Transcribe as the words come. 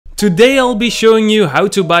Today I'll be showing you how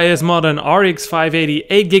to BIOS mod an RX580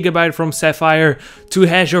 8GB from Sapphire to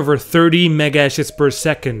hash over 30 megahashes per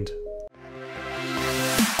second.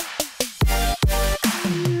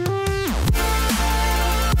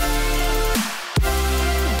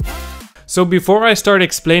 So before I start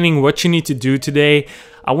explaining what you need to do today,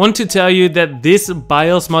 I want to tell you that this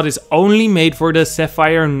BIOS mod is only made for the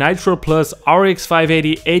Sapphire NITRO Plus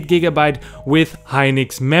RX580 8GB with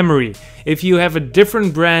Hynix Memory. If you have a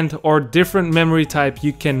different brand or different memory type,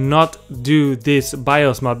 you cannot do this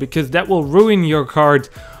BIOS mod because that will ruin your card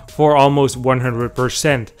for almost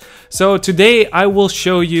 100%. So today I will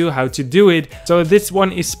show you how to do it. So this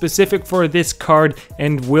one is specific for this card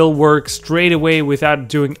and will work straight away without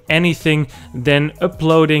doing anything than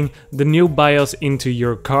uploading the new BIOS into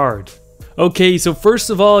your card. Okay, so first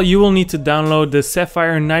of all, you will need to download the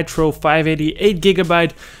Sapphire NITRO 580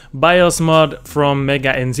 8GB BIOS mod from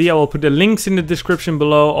Mega NZ. I will put the links in the description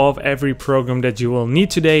below of every program that you will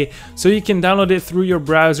need today, so you can download it through your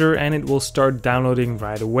browser and it will start downloading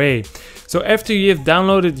right away. So after you have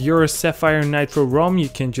downloaded your Sapphire NITRO ROM, you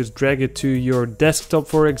can just drag it to your desktop,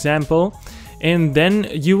 for example, and then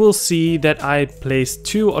you will see that I placed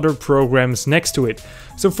two other programs next to it.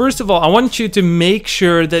 So first of all, I want you to make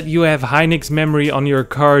sure that you have Hynix Memory on your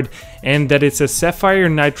card and that it's a Sapphire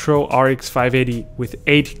NITRO RX580 with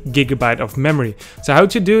 8GB of memory. So how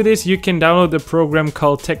to do this? You can download the program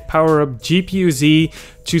called Tech PowerUp GPU-Z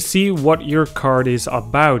to see what your card is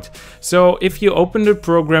about. So if you open the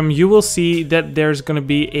program, you will see that there's going to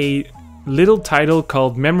be a little title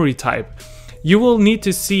called Memory Type. You will need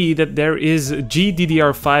to see that there is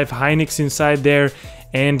GDDR5 Hynix inside there,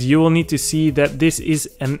 and you will need to see that this is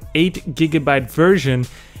an 8GB version,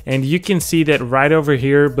 and you can see that right over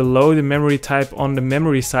here below the memory type on the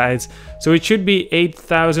memory size. So it should be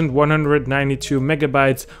 8192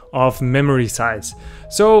 megabytes of memory size.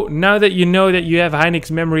 So now that you know that you have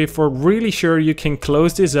Hynix Memory for really sure, you can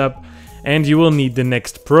close this up and you will need the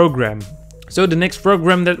next program. So the next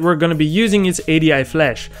program that we're going to be using is ADI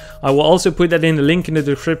Flash. I will also put that in the link in the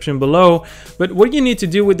description below. But what you need to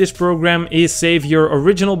do with this program is save your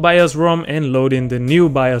original BIOS ROM and load in the new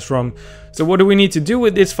BIOS ROM. So what do we need to do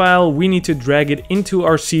with this file? We need to drag it into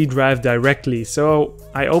our C drive directly. So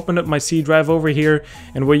I opened up my C drive over here,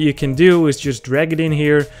 and what you can do is just drag it in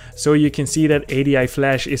here so you can see that ADI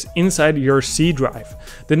Flash is inside your C drive.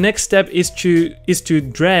 The next step is to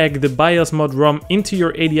drag the BIOS mod ROM into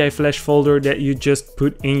your ADI Flash folder that you just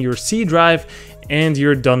put in your C drive, and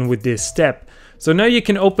you're done with this step. So now you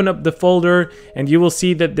can open up the folder and you will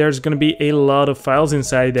see that there's going to be a lot of files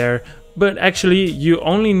inside there. But actually, you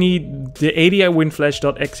only need the ADI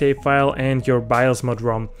WinFlash.exe file and your BIOS mod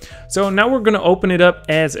ROM. So now we're going to open it up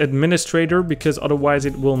as administrator because otherwise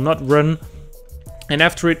it will not run. And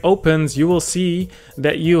after it opens, you will see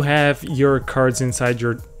that you have your cards inside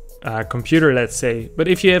your computer, let's say. But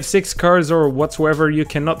if you have 6 cards or whatsoever, you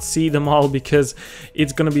cannot see them all because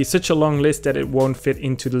it's going to be such a long list that it won't fit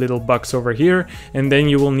into the little box over here, and then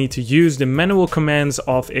you will need to use the manual commands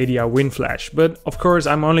of ADI WinFlash. But of course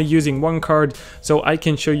I'm only using one card, so I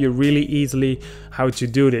can show you really easily how to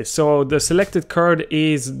do this. So the selected card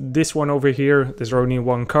is this one over here. There's only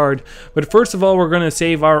one card, but first of all we're going to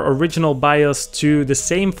save our original BIOS to the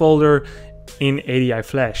same folder in ADI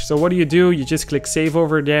Flash. So what do? You just click save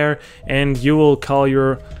over there and you will call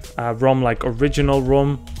your ROM like original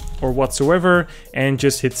ROM or whatsoever and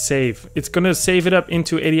just hit save. It's gonna save it up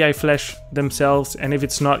into ADI Flash themselves, and if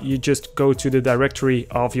it's not, you just go to the directory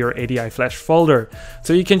of your ADI Flash folder.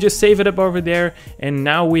 So you can just save it up over there, and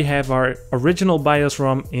now we have our original BIOS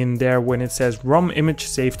ROM in there when it says ROM image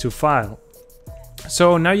save to file.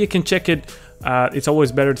 So now you can check it. It's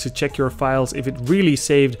always better to check your files if it really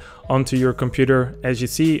saved onto your computer. As you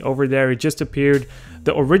see over there, it just appeared.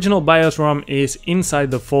 The original BIOS ROM is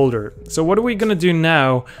inside the folder. So what are we gonna do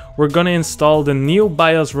now? We're gonna install the new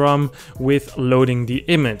BIOS ROM with loading the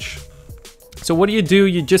image. So what do?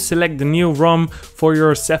 You just select the new ROM for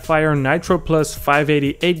your Sapphire NITRO Plus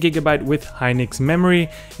 580 8GB with Hynix Memory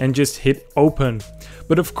and just hit open.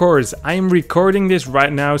 But of course, I'm recording this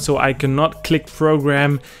right now, so I cannot click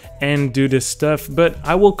program and do this stuff, but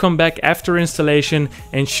I will come back after installation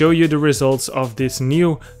and show you the results of this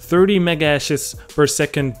new 30 megahashes per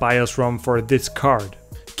second BIOS ROM for this card.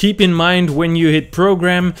 Keep in mind, when you hit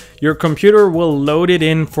program, your computer will load it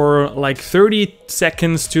in for like 30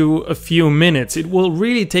 seconds to a few minutes. It will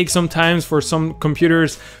really take some time for some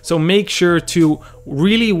computers, so make sure to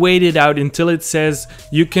really wait it out until it says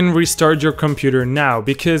you can restart your computer now,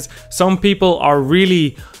 because some people are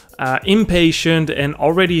really impatient and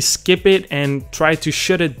already skip it and try to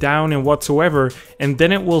shut it down and whatsoever, and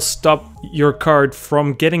then it will stop your card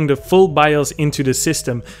from getting the full BIOS into the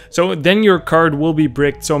system. So then your card will be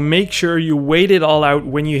bricked. So make sure you wait it all out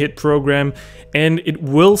when you hit program, and it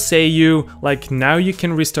will say you like, now you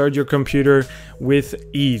can restart your computer with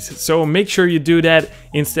ease. So make sure you do that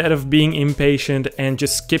instead of being impatient and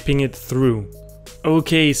just skipping it through.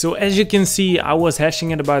 Okay, so as you can see, I was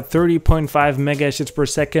hashing at about 30.5 megahashes per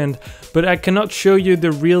second, but I cannot show you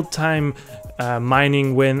the real-time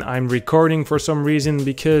mining when I'm recording for some reason,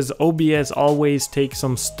 because OBS always takes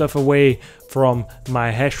some stuff away from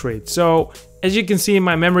my hash rate. So as you can see,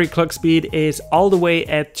 my memory clock speed is all the way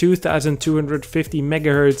at 2250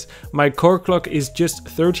 megahertz. My core clock is just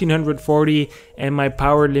 1340 and my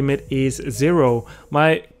power limit is 0.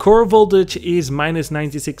 My core voltage is minus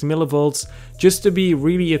 96 millivolts, just to be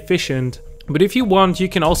really efficient. But if you want, you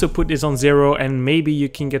can also put this on 0 and maybe you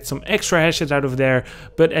can get some extra hashes out of there.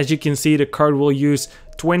 But as you can see, the card will use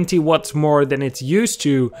 20 watts more than it's used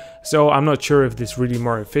to, so I'm not sure if this is really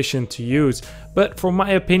more efficient to use. But for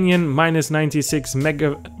my opinion, minus 96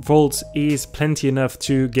 megavolts is plenty enough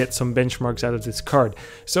to get some benchmarks out of this card.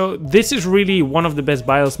 So this is really one of the best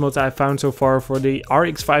BIOS modes I've found so far for the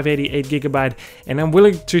RX580 8GB, and I'm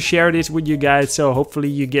willing to share this with you guys, so hopefully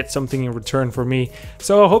you get something in return for me.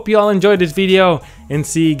 So I hope you all enjoyed this video, and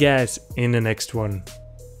see you guys in the next one.